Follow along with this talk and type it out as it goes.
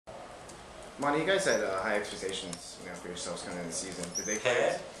Monty, you guys had high expectations, for yourselves coming into the season. Did they play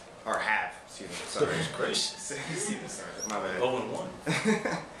Had? or have? Excuse me. Sorry, season started. My bad.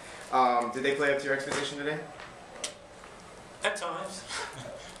 0-1. Did they play up to your expectation today? At times.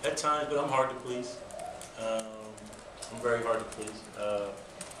 At times, but I'm hard to please. I'm very hard to please.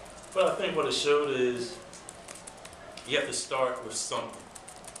 But I think what it showed is you have to start with something.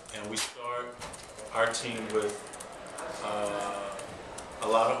 And we start our team with a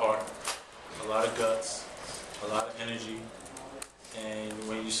lot of heart, a lot of guts, a lot of energy. And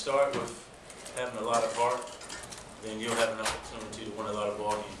when you start with having a lot of heart, then you'll have an opportunity to win a lot of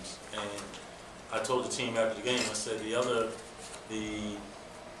ball games. And I told the team after the game, I said the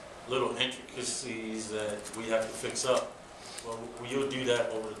little intricacies that we have to fix up, well, you'll do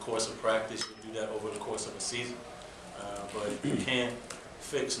that over the course of practice, you'll do that over the course of a season. But you can't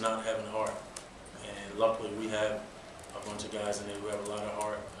fix not having heart. And luckily we have a bunch of guys in there who have a lot of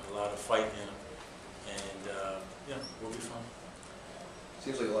heart and a lot of fight in them. And yeah, we'll be fine.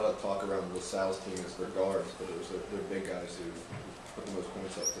 Seems like a lot of talk around Sal's team is their guards, but it was their big guys who put the most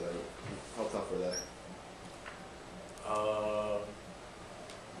points up today. How tough were they?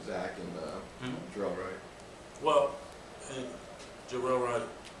 Zach and Jarrell Wright. Well, Jarrell Wright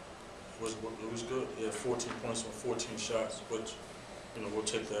was good. He had 14 points on 14 shots, which, we'll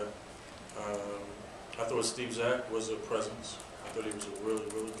take that. I thought Steve Zach was a presence. I thought he was a really,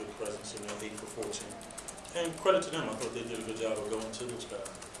 really good presence in there, 8 for 14. And credit to them, I thought they did a good job of going to this guy,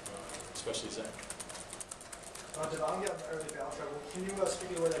 especially Zach. Devon got in early foul trouble. Can you speak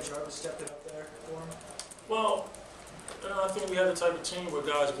to the way that Jarvis stepped it up there for him? Well, I think we have the type of team where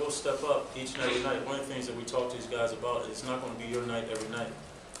guys will step up each and every night. One of the things that we talk to these guys about is it's not going to be your night every night.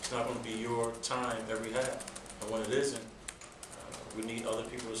 It's not going to be your time every half. And when it isn't, we need other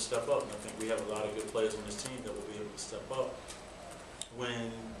people to step up. And I think we have a lot of good players on this team that will be able to step up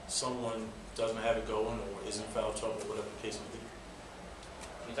when someone doesn't have it going or is in foul trouble, whatever the case may be.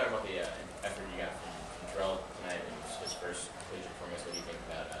 Can you talk about the effort you got from Jarrell tonight in his first collegiate performance? What do you think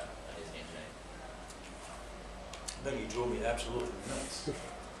about his game tonight? I think he drove me absolutely nuts.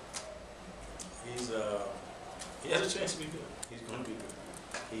 He has a chance to be good. He's going to be good.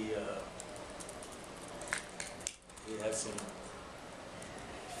 He had some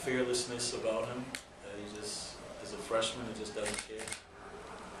fearlessness about him. He just is a freshman and just doesn't care.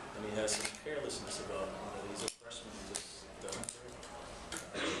 And he has some carelessness about him. That he's a freshman and just doesn't care.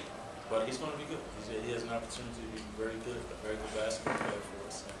 But he's going to be good. He has an opportunity to be very good, a very good basketball player for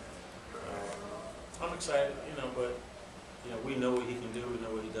us. And, I'm excited, but we know what he can do. We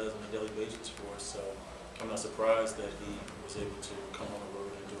know what he does on a daily basis for us. So I'm not surprised that he was able to come on the road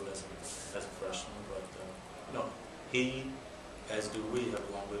and do it as a freshman. But he, as do we, have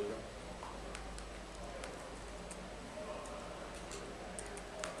a long way to go.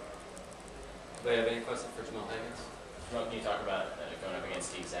 Do you have any questions for Jamal Higgins? Jamal, can you talk about going up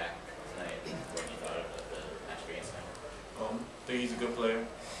against Steve Zach tonight and what you thought of the matchup against him? I think he's a good player.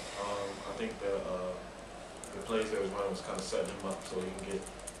 I think the plays that was running was kind of setting him up so he can get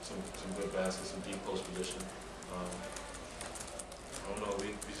some good baskets, some deep post position. I don't know,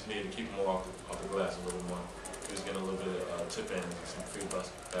 we just need to keep him more off the glass a little more. He was getting a little bit of tip in and some free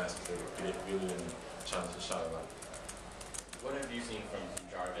baskets that really didn't challenge the shot a lot. What have you seen from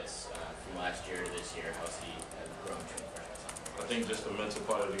Jarvis from last year to this year? How's he grown to freshman? I think just the mental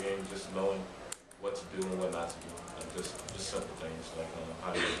part of the game, just knowing what to do and what not to do. Like just simple things like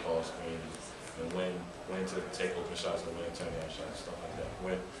how to get ball screens and when to take open shots and when to turn down shots, stuff like that.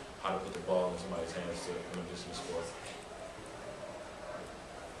 How to put the ball in somebody's hands to just score.